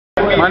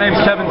My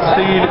name's Kevin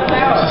Steed.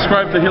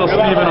 Subscribe to Heel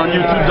Steven on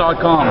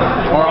YouTube.com,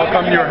 or I'll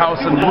come to your house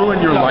and ruin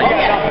your life. Here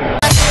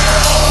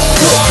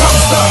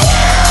comes the,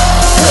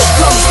 here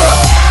comes the,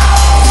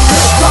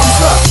 here comes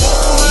the,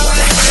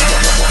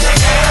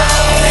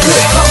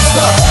 here comes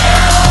the,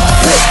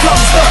 here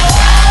comes the,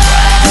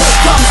 here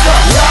comes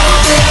the,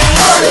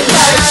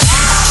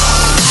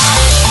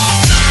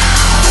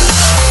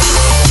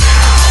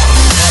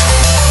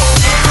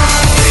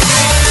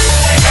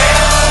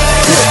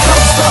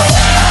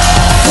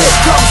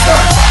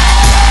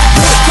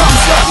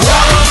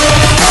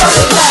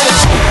 party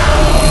lights.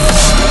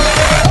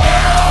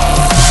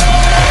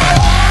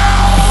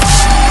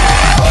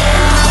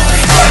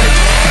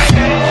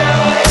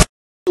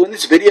 So in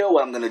this video,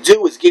 what I'm going to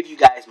do is give you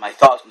guys my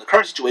thoughts on the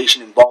current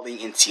situation involving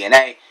in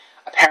TNA.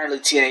 Apparently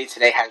TNA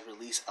today has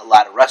released a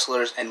lot of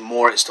wrestlers and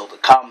more is still to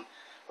come.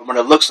 But when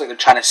it looks like they're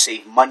trying to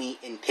save money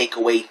and take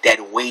away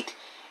dead weight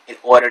in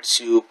order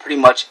to pretty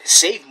much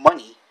save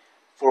money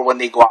for when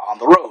they go out on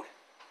the road.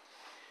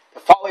 The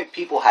following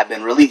people have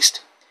been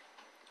released: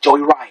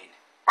 Joey Ryan,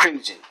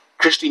 Crimson,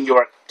 Christian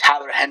York,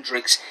 Tyler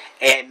Hendricks,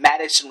 and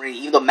Madison Rayne.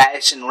 Even though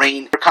Madison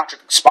Rayne, her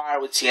contract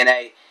expired with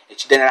TNA, and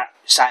she did not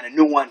sign a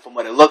new one from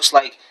what it looks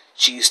like.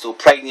 She's still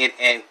pregnant,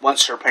 and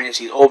once her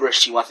pregnancy is over,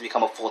 she wants to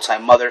become a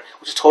full-time mother,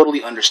 which is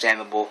totally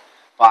understandable.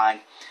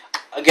 Fine.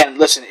 Again,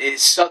 listen, it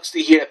sucks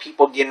to hear that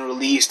people are getting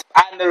released.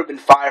 I've never been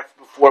fired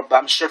before, but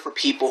I'm sure for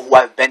people who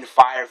have been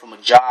fired from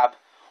a job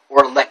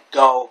or let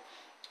go,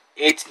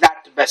 it's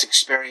not the best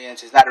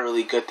experience. It's not a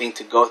really good thing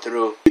to go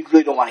through. You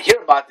really don't want to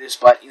hear about this,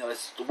 but,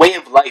 it's the way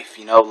of life,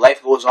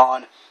 Life goes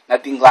on.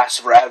 Nothing lasts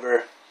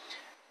forever.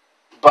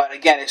 But,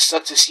 again, it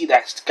sucks to see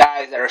that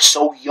guys that are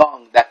so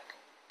young that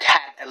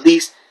had, at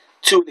least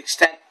to an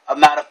extent,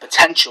 amount of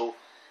potential,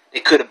 they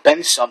could have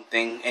been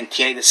something, and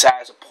TNA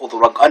decides to pull the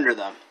rug under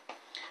them.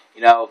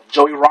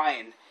 Joey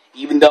Ryan,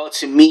 even though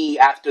to me,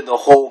 after the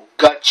whole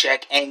gut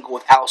check angle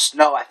with Al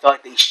Snow, I felt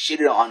like they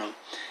shitted on him.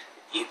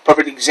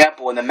 Perfect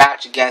example, in the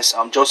match against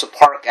Joseph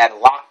Park at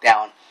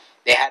Lockdown,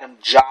 they had him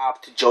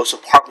job to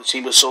Joseph Park, which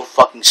he was so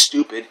fucking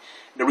stupid.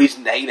 The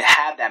reason they even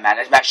had that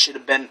match should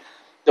have been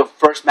the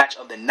first match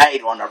of the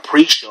night on our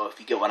pre-show, if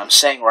you get what I'm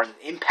saying, or an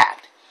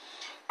Impact.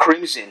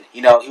 Crimson,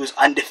 he was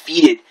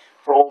undefeated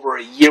for over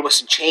a year with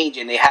some change,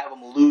 and they have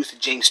him lose to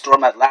James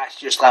Storm at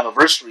last year's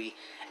Slammiversary.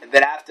 And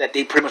then after that,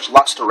 they pretty much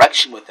lost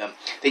direction with him.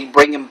 They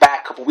bring him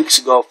back a couple weeks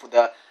ago for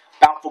the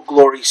Bountiful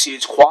Glory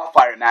Series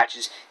qualifier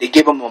matches. They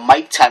give him a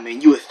mic time,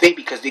 and you would think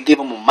because they give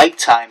him a mic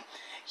time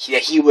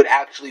that he would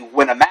actually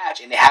win a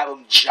match, and they have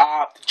him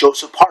job to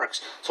Joseph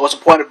Parks. So what's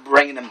the point of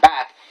bringing him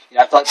back?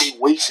 I felt like they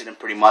wasted him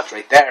pretty much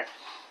right there.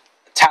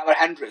 Tyler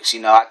Hendricks,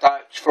 I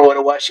thought for what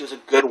it was, she was a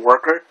good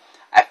worker.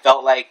 I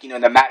felt like, in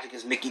the match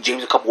against Mickie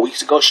James a couple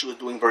weeks ago, she was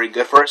doing very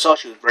good for herself.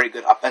 She was very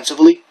good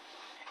offensively.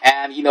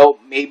 And,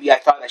 maybe I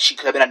thought that she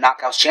could have been a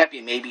Knockouts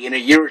champion maybe in a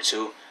year or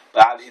two.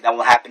 But obviously that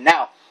won't happen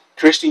now.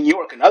 Christian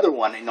York, another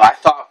one. I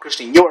thought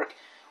Christian York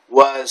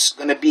was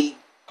going to be,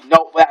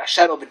 without a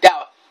shadow of a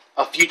doubt,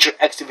 a future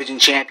X Division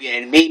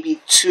champion. And maybe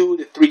 2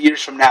 to 3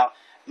 years from now,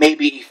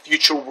 maybe a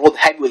future World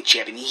Heavyweight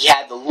champion. He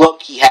had the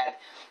look, he had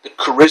the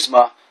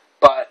charisma,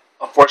 but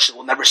unfortunately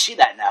we'll never see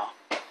that now.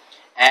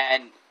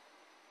 And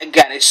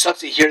again, it sucks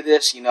to hear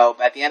this, but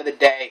at the end of the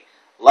day,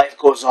 life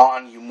goes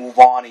on, you move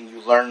on, and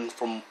you learn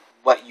from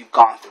what you've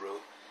gone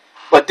through.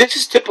 But this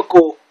is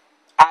typical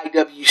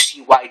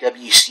IWC,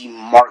 YWC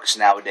marks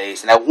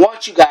nowadays, and I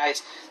want you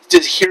guys to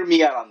just hear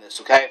me out on this,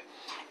 okay?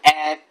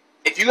 And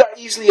if you are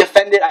easily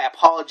offended, I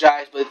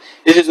apologize, but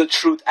this is the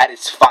truth at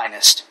its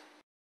finest.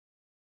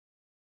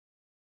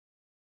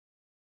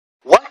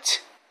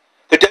 What?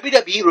 The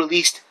WWE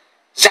released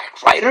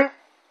Zack Ryder,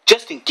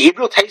 Justin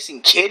Gabriel,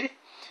 Tyson Kidd,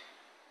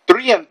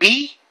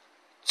 3MB,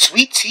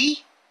 Sweet Tea,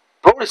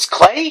 Brodus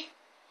Clay?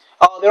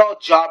 Oh, they're all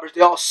jobbers.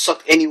 They all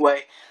sucked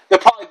anyway. They'll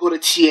probably go to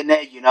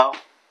TNA,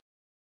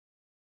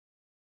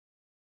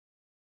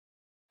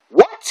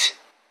 What?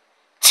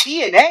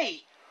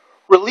 TNA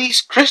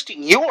released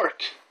Christian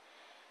York,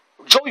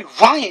 Joey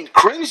Ryan,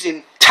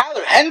 Crimson,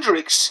 Tyler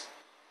Hendricks,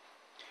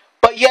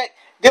 but yet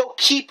they'll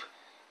keep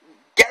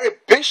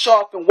Garrett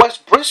Bischoff and Wes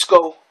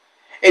Briscoe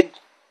and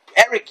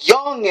Eric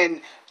Young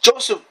and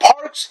Joseph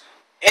Parks,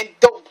 and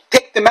they'll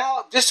take them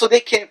out just so they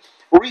can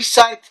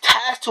re-sign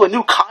Taz to a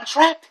new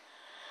contract?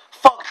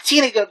 Fuck,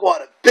 TNA gonna go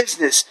out of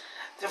business.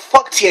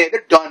 Fuck TNA,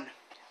 they're done.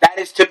 That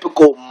is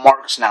typical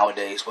marks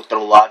nowadays with their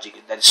logic.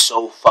 That is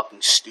so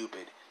fucking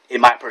stupid,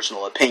 in my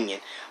personal opinion.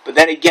 But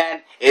then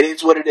again, it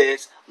is what it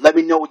is. Let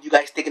me know what you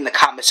guys think in the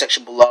comment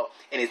section below.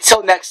 And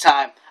until next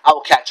time, I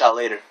will catch y'all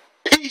later.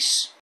 Peace!